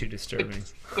 That's too disturbing.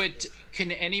 But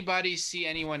can anybody see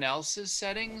anyone else's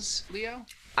settings, Leo?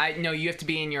 No, you have to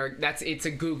be in your. It's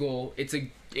a Google. It's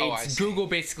Google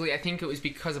basically. I think it was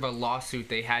because of a lawsuit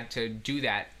they had to do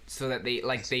that, so that they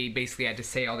basically had to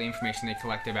say all the information they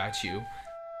collect about you.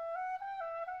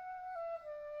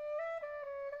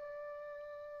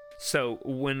 So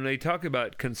when they talk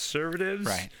about conservatives,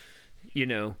 right?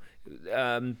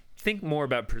 Think more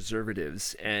about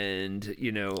preservatives and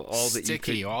all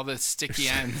the sticky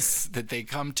ends that they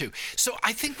come to. So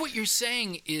I think what you're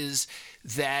saying is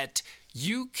that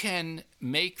you can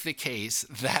make the case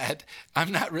that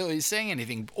I'm not really saying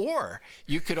anything, or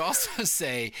you could also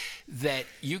say that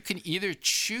you can either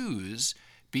choose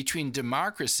between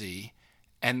democracy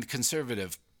and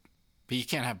conservative, but you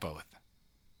can't have both.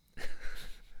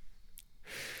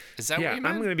 Is that what you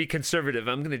meant? I'm going to be conservative.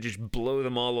 I'm going to just blow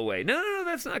them all away. No,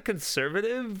 that's not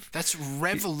conservative. That's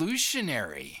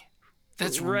revolutionary.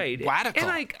 That's right. Radical.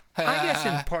 And I guess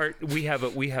in part we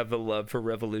have a love for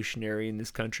revolutionary in this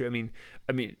country.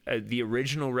 The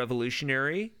original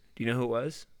revolutionary. Do you know who it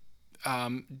was?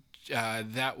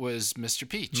 That was Mr.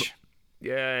 Peach.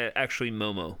 Actually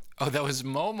Momo. Oh, that was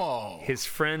Momo. His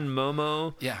friend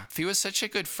Momo. Yeah. If he was such a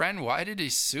good friend, why did he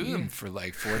sue him for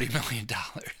like $40 million?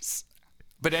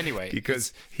 But anyway,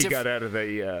 because he got out of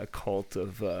a cult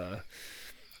of the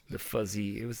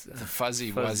fuzzy. It was the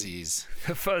fuzzy wuzzies.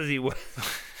 The fuzzy.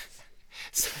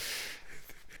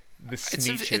 the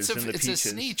sneeches and the it's peaches.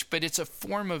 a sneech, but it's a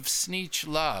form of sneech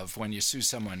love when you sue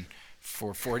someone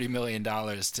for $40 million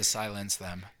to silence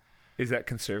them. Is that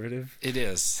conservative? It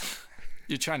is.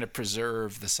 You're trying to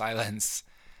preserve the silence,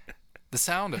 the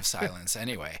sound of silence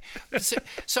anyway.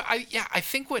 So I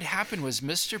think what happened was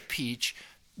Mr. Peach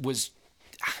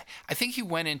I think he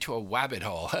went into a wabbit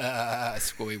hole.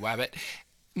 Squilly wabbit.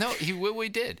 No, we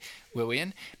did.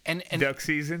 Willian. And duck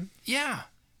season? Yeah.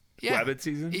 Wabbit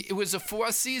season? It was a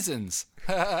Four Seasons.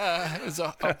 It was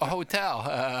a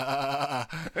hotel.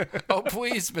 Oh,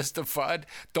 please, Mr. Fudd,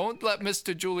 don't let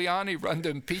Mr. Giuliani run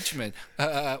to impeachment.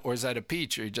 Or is that a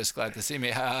peach? Or are you just glad to see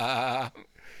me?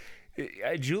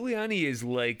 Giuliani is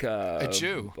like a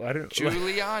Jew. I don't,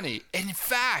 Giuliani. In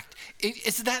fact,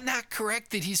 is that not correct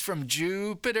that he's from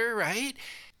Jupiter, right?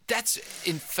 That's,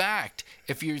 in fact,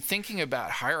 if you're thinking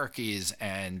about hierarchies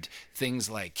and things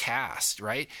like caste,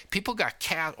 right? People got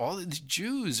caste. All the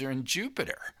Jews are in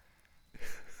Jupiter.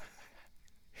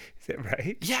 Is that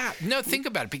right? Yeah. No, think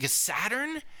about it. Because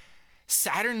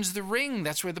Saturn's the ring.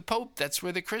 That's where the Pope, that's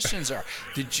where the Christians are.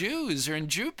 The Jews are in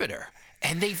Jupiter.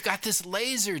 And they've got this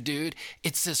laser, dude.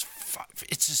 It's a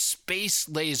space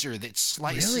laser that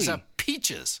slices up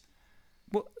peaches.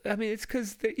 Well, I mean, it's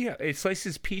because it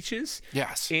slices peaches.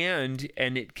 Yes, and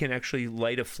it can actually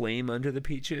light a flame under the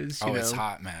peaches. You know, it's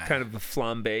hot, man. Kind of a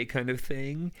flambe kind of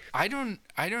thing. I don't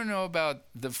know about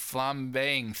the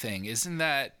flambeing thing. Isn't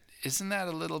that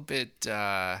a little bit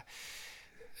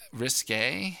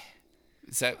risque?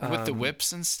 Is that with the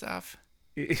whips and stuff?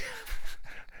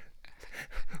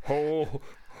 Hold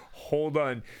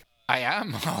on. I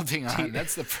am holding on.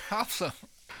 That's the problem.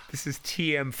 This is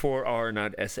TM4R,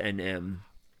 not SNM.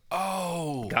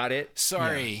 Oh, got it.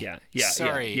 Sorry. Yeah.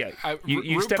 Sorry. Yeah. You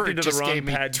Rupert stepped into the wrong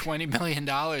pad. Gave me $20 million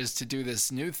to do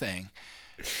this new thing.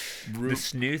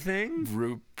 This new thing?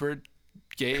 Rupert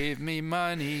gave me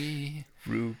money.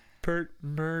 Rupert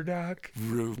Murdoch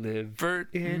lived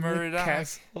in a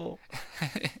castle.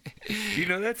 Do you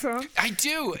know that song? I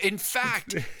do. In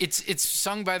fact, it's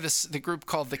sung by the group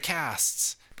called The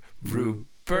Casts.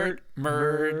 Rupert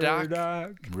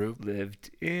Murdoch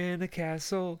lived in a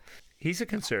castle. He's a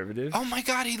conservative. Oh my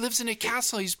God, he lives in a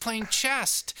castle. He's playing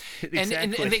chess. Exactly.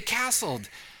 And they castled.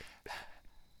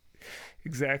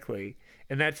 Exactly.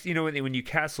 And that's, when you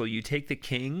castle, you take the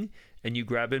king and you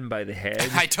grab him by the head.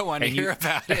 I don't want to hear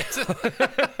about it.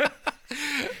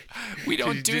 We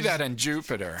don't do that on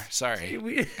Jupiter. Sorry.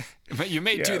 You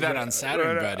may do that on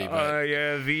Saturn, buddy. But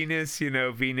Venus,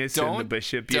 Venus and the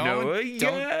bishop, Don't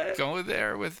go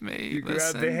there with me. You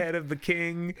grab the head of the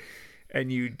king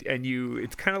and you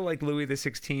it's kind of like Louis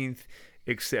XVI,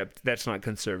 except that's not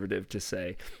conservative to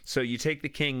say. So you take the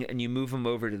king and you move him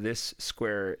over to this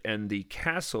square, and the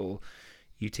castle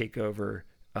you take over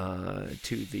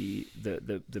to the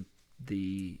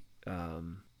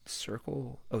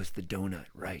circle. Oh, it's the donut,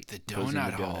 right? The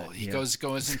donut hole. He goes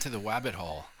into the wabbit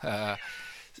hole.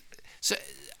 So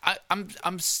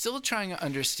I'm still trying to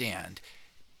understand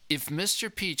if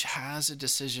Mr. Peach has a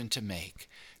decision to make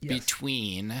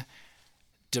between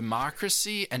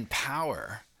democracy and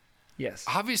power. Yes.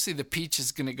 Obviously, the Peach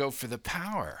is going to go for the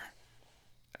power.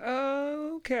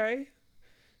 Okay.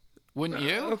 Wouldn't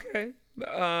you? Okay.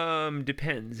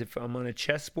 Depends. If I'm on a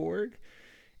chessboard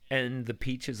and the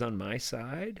peach is on my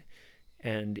side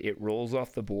and it rolls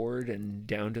off the board and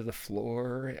down to the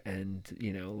floor, and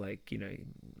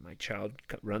my child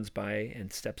runs by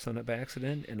and steps on it by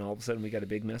accident, and all of a sudden we got a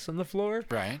big mess on the floor.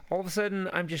 Right. All of a sudden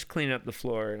I'm just cleaning up the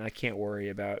floor and I can't worry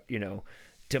about,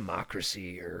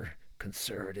 democracy or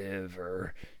conservative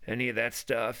or any of that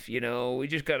stuff. We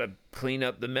just got to clean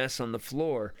up the mess on the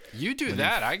floor. You do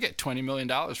that. I get $20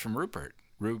 million from Rupert.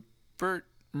 Rupert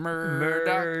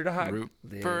Murdoch.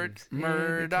 Rupert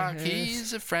Murdoch.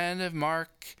 He's a friend of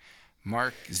Mark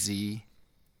Z.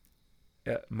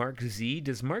 Mark Z?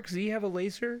 Does Mark Z have a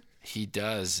laser? He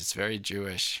does. It's very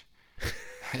Jewish.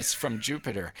 It's from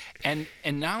Jupiter. And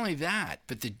not only that,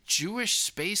 but the Jewish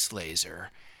space laser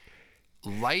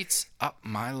lights up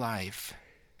my life.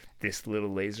 This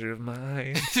little laser of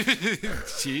mine.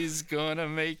 She's gonna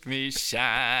make me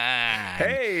shine.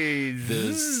 Hey!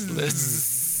 This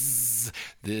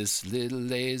little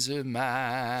laser of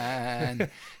mine.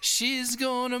 She's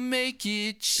gonna make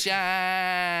it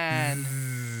shine.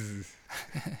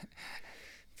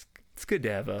 It's good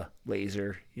to have a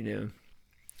laser,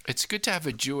 It's good to have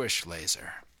a Jewish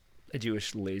laser. A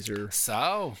Jewish laser.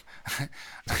 So,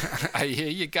 I hear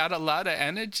you got a lot of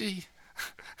energy.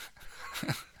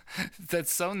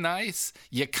 That's so nice.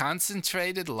 You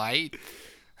concentrated light.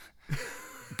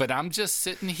 But I'm just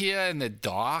sitting here in the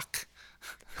dark.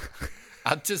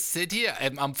 I'll just sit here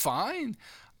and I'm fine.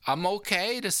 I'm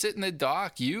okay to sit in the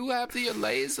dark. You have the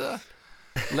laser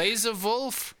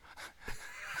wolf.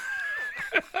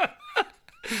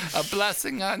 A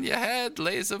blessing on your head,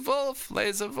 laser wolf.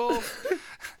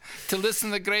 To listen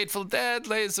to the Grateful Dead,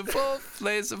 laser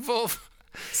wolf.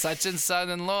 Such and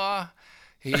son-in-law.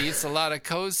 He eats a lot of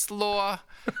coleslaw.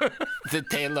 The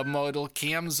Taylor modal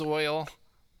Camsoil.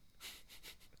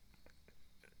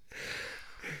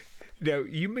 Now,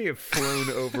 you may have flown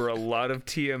over a lot of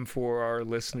TM4R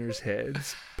listeners'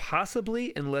 heads,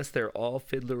 possibly, unless they're all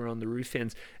Fiddler on the Roof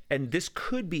fans. And this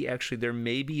could be actually, there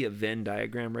may be a Venn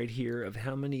diagram right here of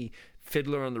how many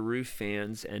Fiddler on the Roof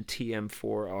fans and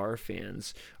TM4R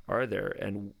fans are there.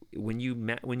 And when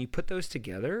you put those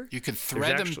together, you could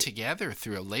thread them together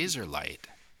through a laser light.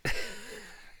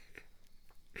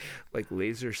 Like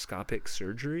laseroscopic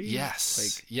surgery?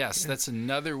 Yes. Yes, that's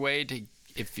another way to,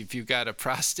 if you've got a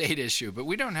prostate issue, but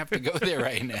we don't have to go there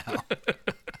right now.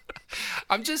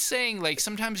 I'm just saying, like,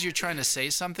 sometimes you're trying to say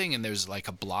something and there's like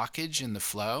a blockage in the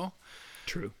flow.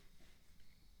 True.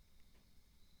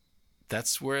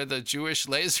 That's where the Jewish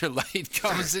laser light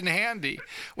comes in handy.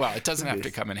 Well, it doesn't have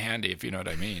to come in handy, if you know what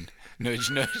I mean. Nudge,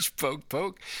 nudge, poke,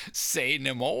 poke, say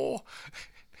no more.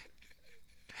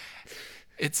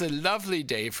 It's a lovely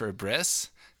day for a bris.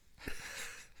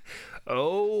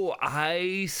 Oh,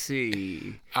 I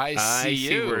see. I see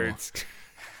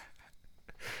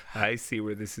I see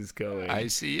where this is going. I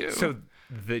see you. So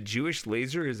the Jewish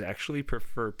laser is actually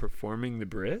for performing the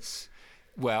bris?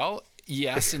 Well,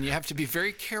 yes, and you have to be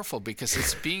very careful because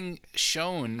it's being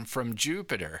shown from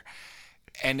Jupiter.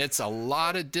 And it's a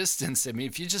lot of distance. I mean,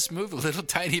 if you just move a little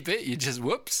tiny bit, you just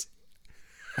whoops.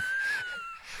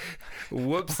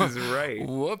 Whoops is right.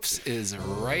 Whoops is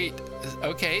right.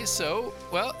 Okay, so,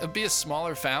 well, it'd be a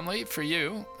smaller family for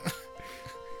you.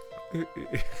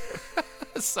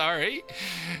 Sorry.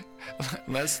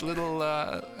 Less little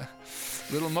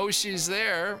Moshis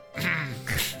there.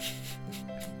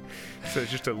 So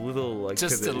it's just a little, like,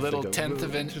 just a little like tenth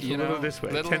of an, just you a know, little this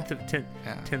way, little, tenth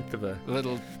of a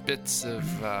little bits of,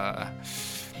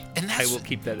 and that's, I will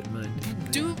keep that in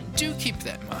mind. Do keep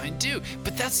that in mind, do.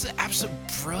 But that's the absolute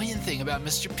brilliant thing about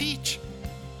Mr. Peach.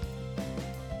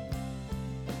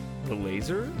 The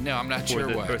laser? No, I'm not sure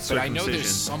what, but I know there's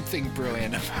something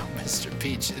brilliant about Mr.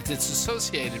 Peach. It's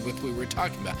associated with what we were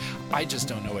talking about. I just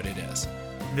don't know what it is.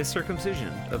 The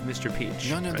circumcision of Mr. Peach.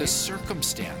 No, right? The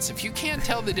circumstance. If you can't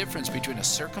tell the difference between a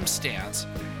circumstance,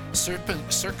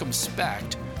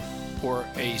 circumspect, or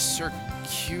a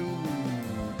circucum,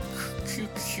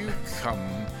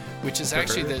 which is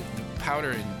actually the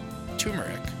powder in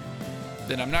turmeric,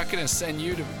 then I'm not going to send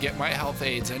you to get my health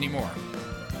aids anymore.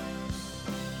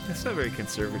 That's not very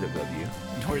conservative of you.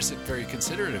 Nor is it very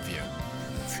considerate of you.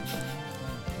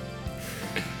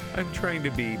 I'm trying to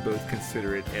be both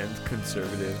considerate and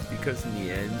conservative because in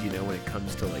the end, you know, when it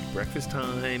comes to like breakfast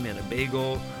time and a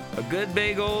bagel, a good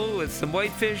bagel with some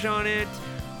whitefish on it,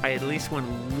 I at least want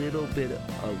a little bit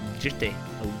of, just a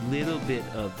little bit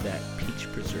of that peach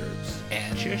preserves.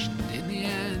 And just in the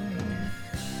end,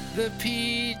 the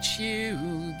peach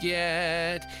you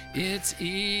get, it's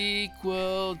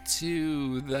equal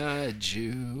to the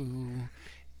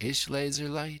Jewish laser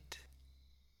light.